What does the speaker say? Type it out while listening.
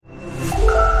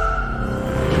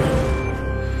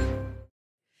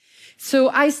So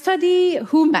I study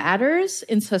who matters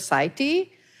in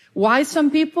society, why some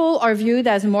people are viewed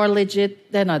as more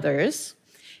legit than others.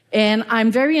 And I'm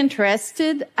very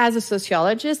interested as a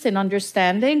sociologist in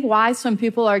understanding why some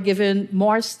people are given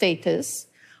more status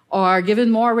or are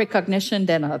given more recognition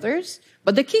than others.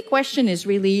 But the key question is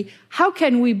really, how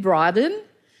can we broaden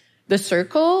the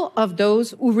circle of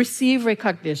those who receive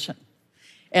recognition?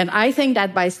 And I think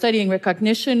that by studying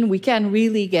recognition, we can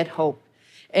really get hope.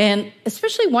 And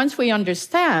especially once we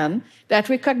understand that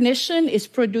recognition is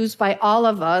produced by all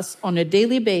of us on a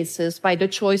daily basis by the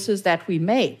choices that we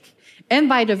make and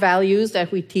by the values that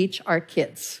we teach our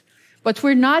kids. But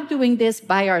we're not doing this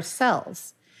by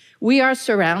ourselves. We are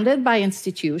surrounded by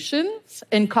institutions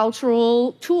and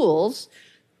cultural tools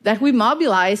that we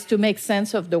mobilize to make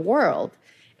sense of the world.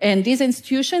 And these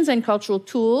institutions and cultural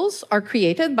tools are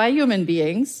created by human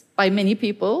beings, by many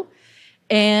people,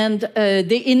 and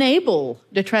they enable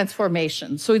the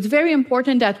transformation. So it's very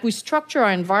important that we structure our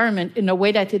environment in a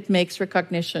way that it makes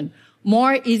recognition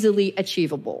more easily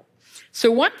achievable.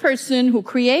 So one person who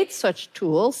creates such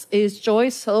tools is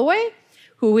Joyce Holloway,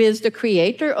 who is the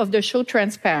creator of the show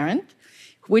Transparent,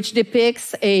 which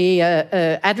depicts a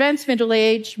advanced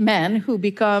middle-aged man who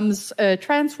becomes a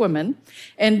trans woman,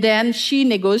 and then she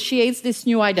negotiates this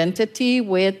new identity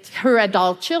with her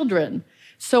adult children.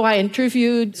 So I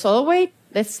interviewed Holloway.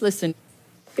 Let's listen.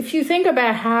 If you think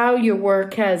about how your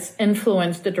work has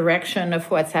influenced the direction of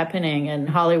what's happening in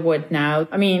Hollywood now,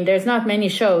 I mean, there's not many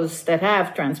shows that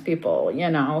have trans people,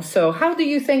 So how do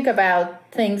you think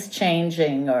about things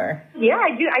changing or? Yeah,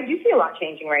 I do see a lot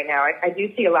changing right now. I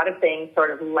do see a lot of things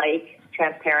sort of like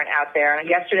Transparent out there. And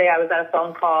yesterday I was on a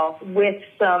phone call with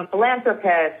some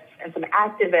philanthropists and some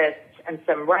activists and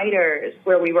some writers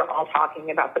where we were all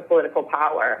talking about the political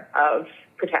power of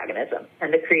protagonism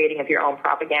and the creating of your own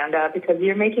propaganda, because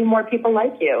you're making more people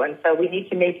like you. And so we need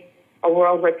to make a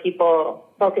world where people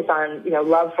focus on,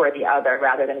 love for the other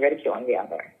rather than ridiculing the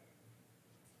other.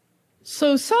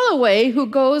 So Holloway, who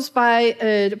goes by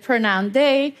the pronoun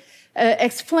they,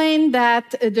 explained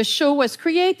that the show was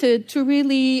created to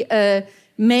really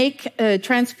make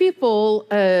trans people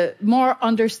more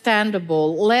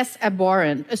understandable, less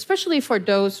abhorrent, especially for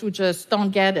those who just don't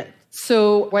get it.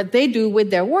 So what they do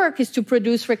with their work is to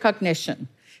produce recognition.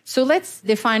 So let's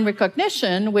define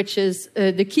recognition, which is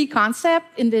the key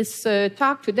concept in this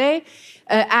talk today,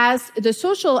 as the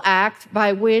social act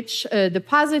by which the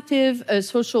positive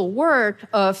social worth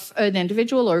of an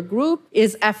individual or group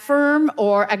is affirmed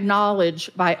or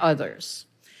acknowledged by others.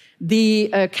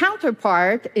 The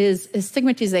counterpart is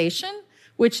stigmatization,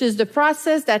 which is the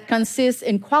process that consists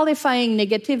in qualifying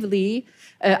negatively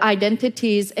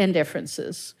identities and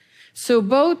differences. So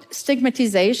both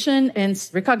stigmatization and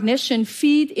recognition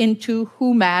feed into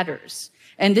who matters.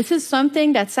 And this is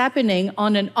something that's happening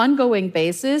on an ongoing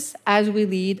basis as we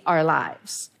lead our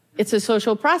lives. It's a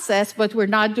social process, but we're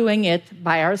not doing it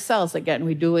by ourselves. Again,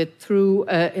 we do it through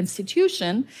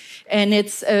institution. And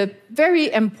it's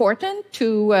very important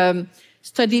to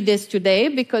study this today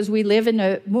because we live in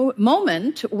a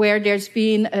moment where there's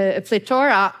been a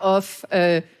plethora of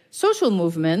social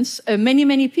movements.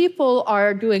 Many people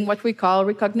are doing what we call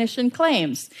recognition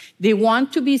claims. They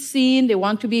want to be seen, they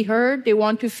want to be heard, they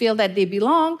want to feel that they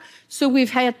belong. So we've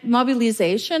had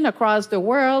mobilization across the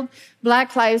world.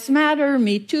 Black Lives Matter,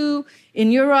 Me Too, in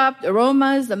Europe, the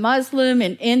Romas, the Muslim,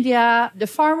 in India, the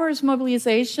farmers'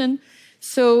 mobilization.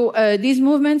 So these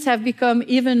movements have become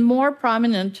even more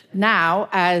prominent now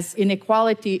as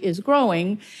inequality is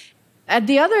growing. At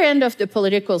the other end of the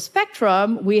political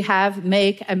spectrum, we have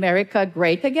Make America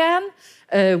Great Again,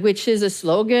 which is a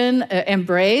slogan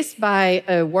embraced by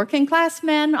working class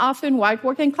men, often white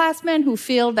working class men, who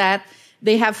feel that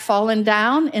they have fallen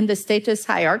down in the status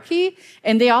hierarchy,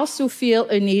 and they also feel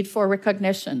a need for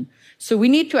recognition. So we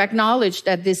need to acknowledge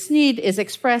that this need is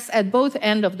expressed at both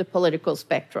ends of the political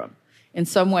spectrum. In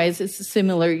some ways, it's a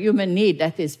similar human need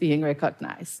that is being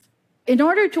recognized. In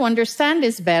order to understand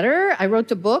this better, I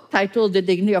wrote a book titled The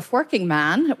Dignity of Working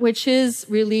Man, which is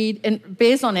really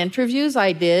based on interviews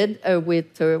I did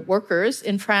with workers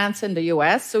in France and the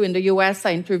US. So in the US,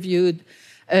 I interviewed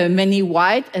many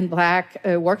white and black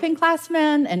working class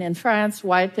men, and in France,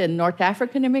 white and North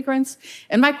African immigrants.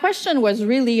 And my question was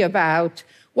really about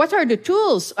what are the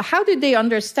tools? How do they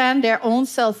understand their own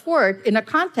self-worth in a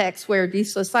context where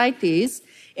these societies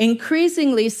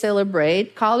increasingly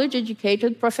celebrate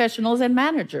college-educated professionals and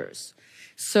managers?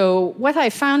 So what I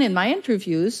found in my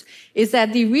interviews is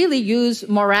that they really use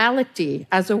morality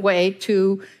as a way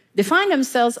to define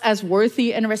themselves as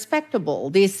worthy and respectable.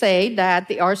 They say that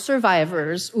they are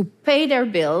survivors who pay their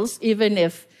bills, even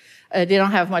if They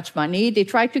don't have much money. They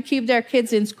try to keep their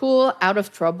kids in school out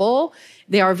of trouble.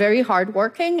 They are very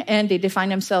hardworking, and they define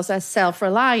themselves as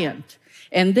self-reliant.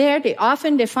 And there, they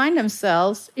often define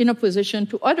themselves in opposition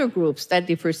to other groups that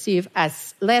they perceive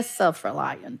as less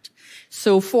self-reliant.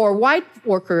 So for white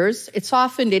workers, it's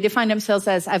often they define themselves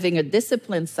as having a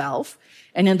disciplined self.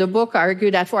 And in the book, I argue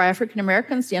that for African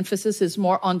Americans, the emphasis is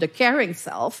more on the caring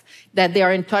self, that they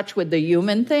are in touch with the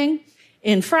human thing.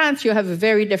 In France, you have a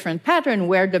very different pattern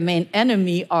where the main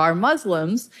enemy are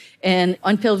Muslims. And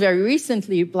until very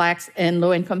recently, blacks and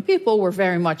low-income people were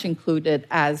very much included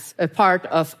as a part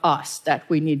of us that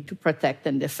we need to protect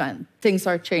and defend. Things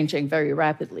are changing very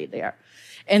rapidly there.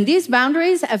 And these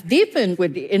boundaries have deepened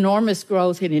with the enormous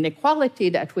growth in inequality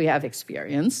that we have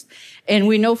experienced. And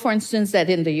we know, for instance, that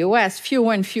in the US,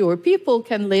 fewer and fewer people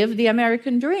can live the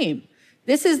American dream.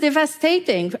 This is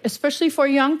devastating, especially for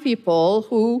young people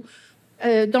who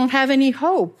don't have any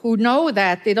hope, who know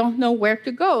that they don't know where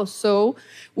to go. So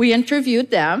we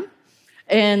interviewed them,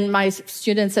 and my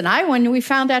students and I, when we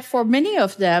found that for many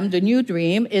of them, the new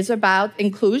dream is about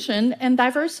inclusion and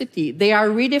diversity. They are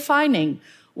redefining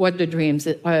what the dreams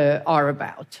are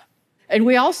about. And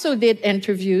we also did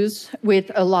interviews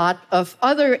with a lot of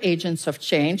other agents of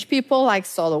change, people like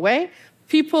Soloway,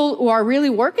 people who are really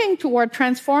working toward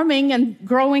transforming and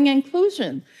growing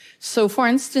inclusion. So, for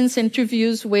instance,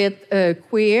 interviews with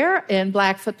queer and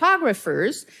black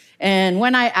photographers. And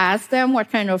when I asked them what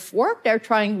kind of work they're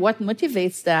trying, what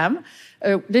motivates them,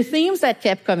 the themes that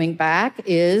kept coming back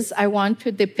is, I want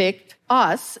to depict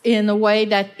us in a way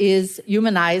that is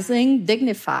humanizing,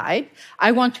 dignified.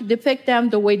 I want to depict them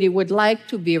the way they would like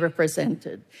to be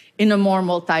represented in a more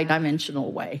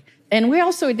multidimensional way. And we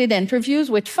also did interviews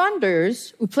with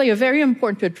funders who play a very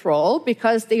important role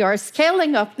because they are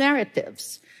scaling up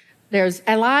narratives. There's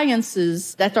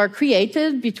alliances that are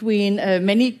created between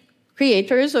many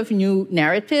creators of new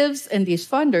narratives and these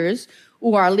funders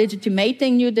who are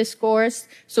legitimating new discourse.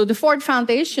 So the Ford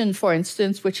Foundation, for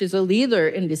instance, which is a leader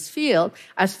in this field,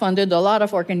 has funded a lot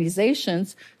of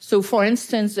organizations. So, for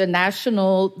instance, the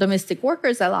National Domestic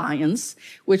Workers Alliance,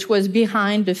 which was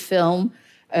behind the film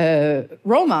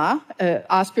Roma,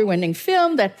 Oscar-winning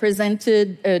film that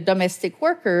presented domestic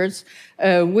workers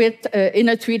in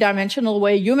a three-dimensional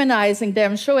way, humanizing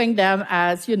them, showing them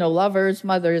as, lovers,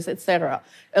 mothers, etc.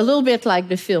 A little bit like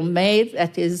the film Maid,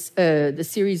 that is the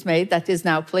series Maid that is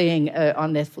now playing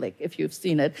on Netflix, if you've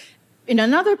seen it. In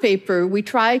another paper, we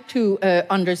try to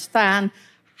understand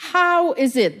how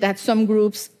is it that some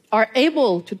groups are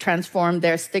able to transform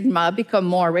their stigma, become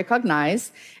more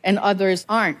recognized, and others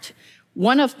aren't.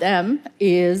 One of them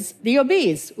is the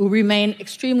obese, who remain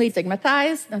extremely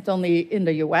stigmatized, not only in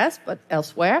the US, but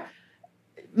elsewhere.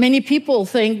 Many people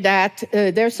think that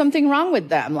there's something wrong with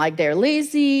them, like they're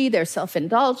lazy, they're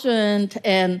self-indulgent,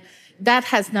 and that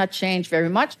has not changed very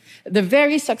much. The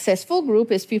very successful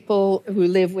group is people who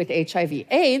live with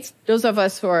HIV/AIDS. Those of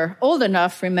us who are old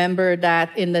enough remember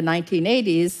that in the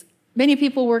 1980s, many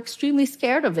people were extremely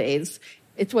scared of AIDS.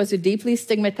 It was a deeply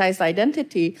stigmatized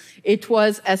identity. It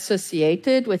was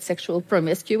associated with sexual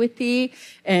promiscuity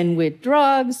and with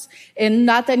drugs, and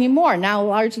not anymore. Now,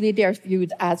 largely, they're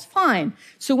viewed as fine.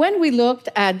 So when we looked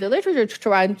at the literature to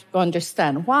try to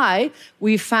understand why,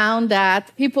 we found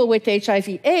that people with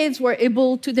HIV/AIDS were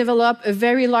able to develop a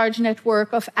very large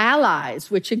network of allies,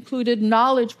 which included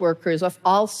knowledge workers of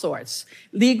all sorts,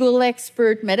 legal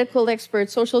experts, medical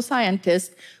experts, social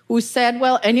scientists, who said,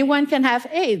 well, anyone can have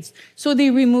AIDS. So they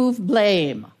removed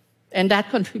blame, and that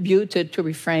contributed to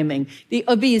reframing. The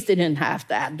obese didn't have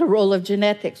that. The role of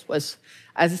genetics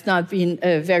has not been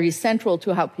very central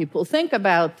to how people think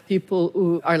about people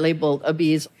who are labeled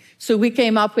obese. So we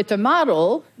came up with a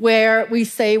model where we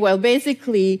say, well,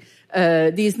 basically,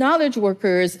 these knowledge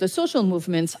workers, the social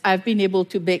movements, have been able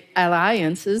to make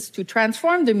alliances to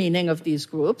transform the meaning of these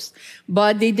groups,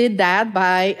 but they did that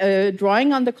by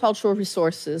drawing on the cultural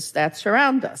resources that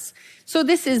surround us. So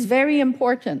this is very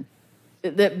important.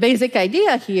 The basic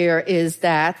idea here is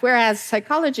that whereas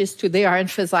psychologists today are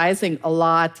emphasizing a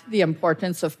lot the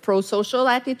importance of pro-social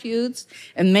attitudes,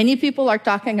 and many people are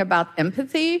talking about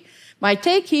empathy, my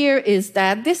take here is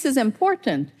that this is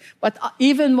important, but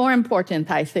even more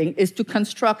important, I think, is to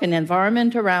construct an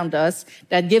environment around us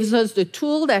that gives us the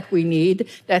tool that we need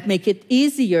that make it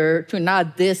easier to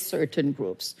not diss certain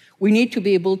groups. We need to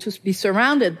be able to be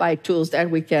surrounded by tools that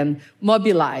we can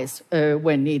mobilize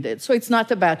when needed. So it's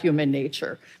not about human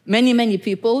nature. Many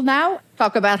people now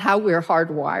talk about how we're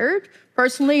hardwired.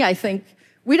 Personally, I think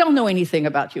we don't know anything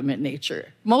about human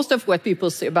nature. Most of what people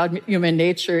say about human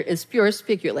nature is pure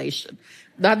speculation.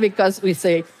 Not because we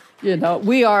say,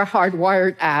 We are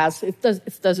hardwired as. It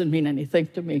doesn't mean anything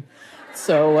to me.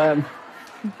 So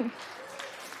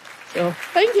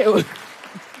thank you.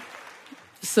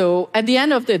 So at the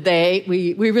end of the day,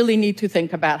 we really need to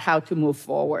think about how to move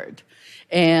forward.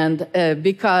 And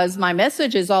because my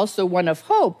message is also one of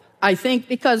hope, I think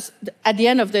because at the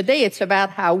end of the day, it's about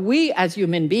how we as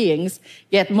human beings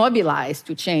get mobilized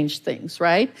to change things,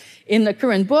 right? In the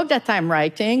current book that I'm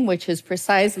writing, which is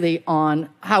precisely on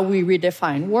how we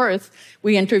redefine worth,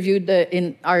 we interviewed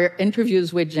in our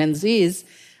interviews with Gen Zs,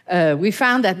 we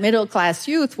found that middle-class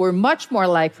youth were much more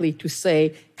likely to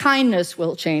say, kindness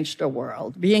will change the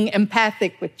world. Being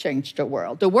empathic will change the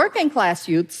world. The working-class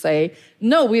youth say,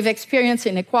 no, we've experienced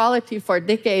inequality for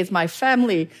decades. My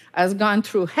family has gone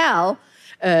through hell.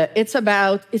 It's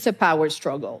a power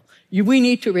struggle. We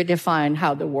need to redefine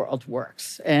how the world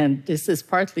works. And this is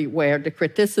partly where the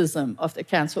criticism of the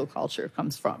cancel culture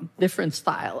comes from, different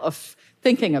style of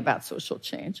thinking about social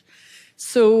change.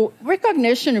 So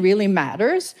recognition really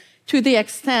matters to the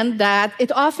extent that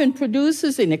it often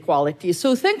produces inequality.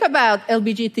 So think about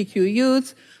LGBTQ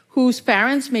youth whose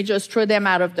parents may just throw them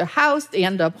out of the house. They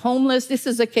end up homeless. This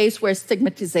is a case where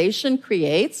stigmatization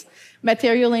creates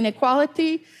material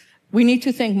inequality. We need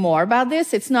to think more about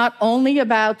this. It's not only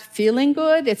about feeling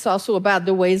good. It's also about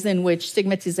the ways in which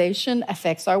stigmatization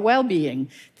affects our well-being.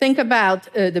 Think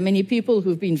about the many people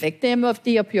who've been victims of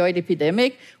the opioid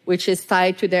epidemic, which is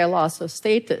tied to their loss of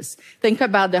status. Think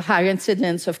about the high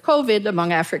incidence of COVID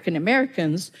among African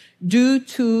Americans due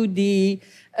to the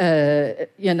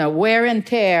wear and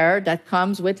tear that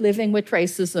comes with living with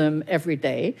racism every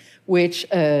day, which,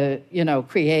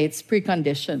 creates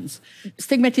preconditions.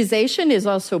 Stigmatization is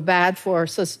also bad for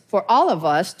all of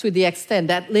us to the extent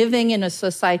that living in a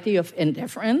society of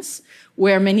indifference,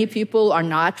 where many people are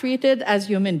not treated as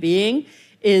human beings,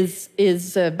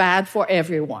 is bad for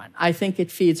everyone. I think it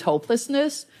feeds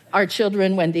hopelessness. Our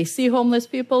children, when they see homeless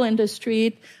people in the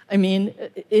street,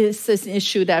 it's an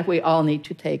issue that we all need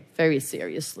to take very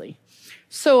seriously.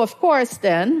 So, of course,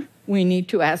 then, we need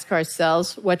to ask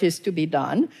ourselves what is to be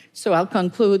done. So I'll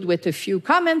conclude with a few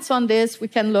comments on this. We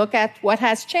can look at what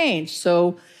has changed.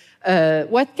 So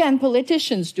what can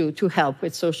politicians do to help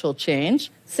with social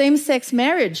change? Same-sex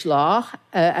marriage law,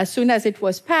 as soon as it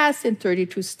was passed in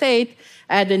 32 states,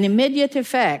 had an immediate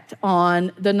effect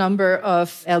on the number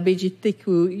of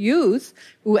LGBTQ youth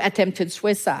who attempted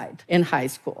suicide in high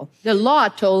school. The law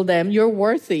told them, you're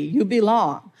worthy, you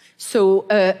belong. So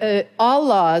all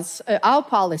laws, all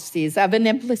policies have an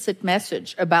implicit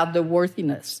message about the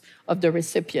worthiness of the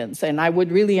recipients. And I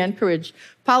would really encourage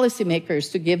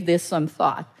policymakers to give this some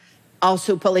thought.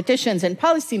 Also, politicians and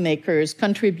policymakers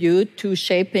contribute to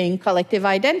shaping collective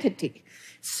identity.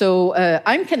 So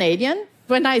I'm Canadian.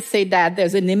 When I say that,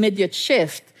 there's an immediate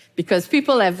shift because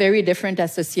people have very different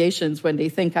associations when they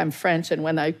think I'm French and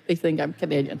when they think I'm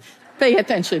Canadian. Pay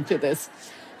attention to this.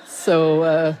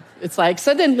 So it's like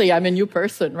suddenly I'm a new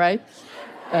person, right?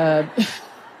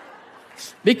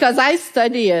 Because I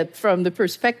study it from the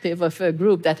perspective of a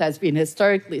group that has been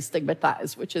historically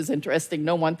stigmatized, which is interesting.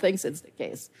 No one thinks it's the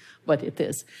case, but it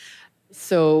is.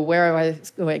 So where I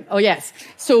was going? Oh, yes.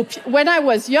 So when I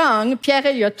was young, Pierre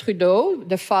Elliott Trudeau,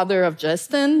 the father of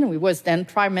Justin, who was then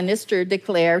prime minister,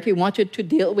 declared he wanted to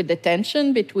deal with the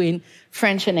tension between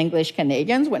French and English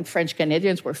Canadians when French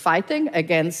Canadians were fighting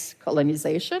against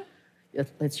colonization.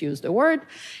 Let's use the word.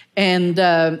 And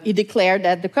he declared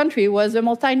that the country was a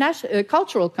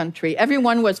multicultural country.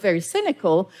 Everyone was very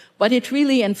cynical, but it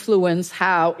really influenced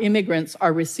how immigrants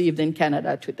are received in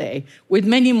Canada today, with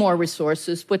many more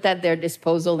resources put at their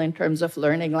disposal in terms of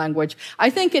learning language. I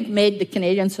think it made the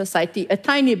Canadian society a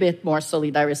tiny bit more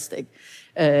solidaristic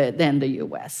than the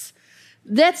U.S.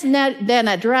 Let's then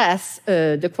address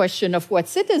the question of what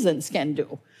citizens can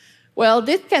do. Well,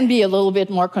 this can be a little bit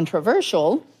more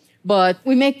controversial, but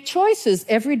we make choices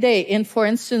every day in, for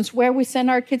instance, where we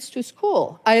send our kids to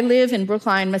school. I live in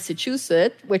Brookline,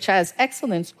 Massachusetts, which has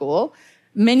excellent school.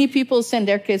 Many people send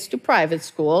their kids to private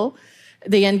school.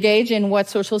 They engage in what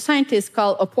social scientists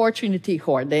call opportunity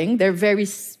hoarding. They're very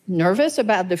nervous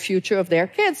about the future of their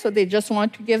kids, so they just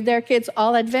want to give their kids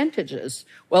all advantages.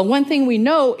 Well, one thing we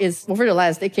know is, over the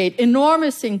last decade,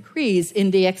 enormous increase in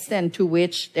the extent to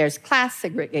which there's class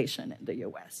segregation in the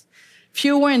U.S.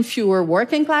 Fewer and fewer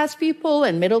working-class people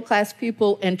and middle-class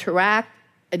people interact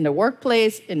in the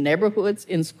workplace, in neighborhoods,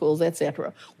 in schools,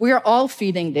 etc. We are all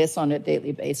feeding this on a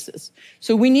daily basis.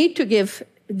 So we need to give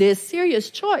this serious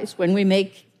choice when we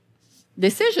make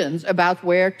decisions about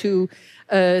where to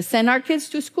send our kids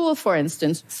to school, for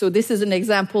instance. So this is an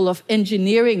example of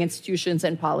engineering institutions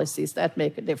and policies that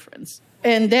make a difference.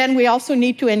 And then we also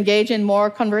need to engage in more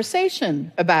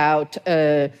conversation about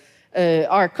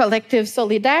our collective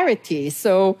solidarity.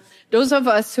 So those of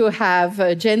us who have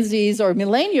Gen Zs or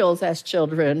millennials as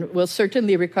children will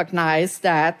certainly recognize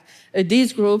that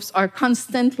these groups are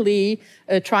constantly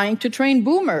trying to train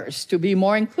boomers to be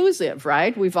more inclusive,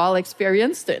 right? We've all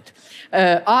experienced it.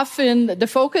 Often the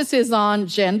focus is on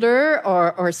gender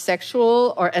or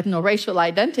sexual or ethno-racial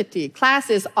identity. Class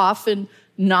is often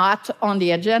not on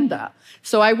the agenda.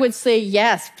 So I would say,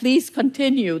 yes, please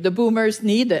continue. The boomers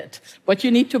need it, but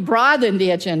you need to broaden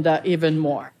the agenda even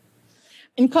more.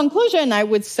 In conclusion, I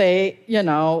would say,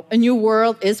 a new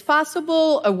world is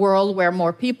possible, a world where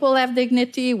more people have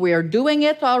dignity. We are doing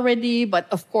it already, but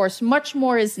of course, much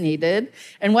more is needed.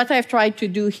 And what I've tried to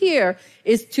do here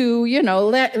is to,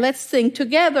 let's think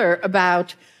together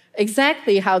about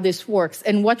exactly how this works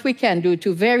and what we can do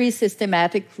to very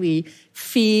systematically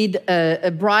feed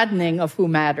a broadening of who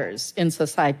matters in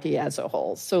society as a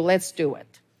whole. So let's do it.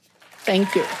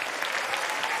 Thank you.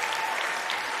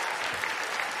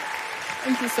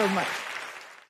 Thank you so much.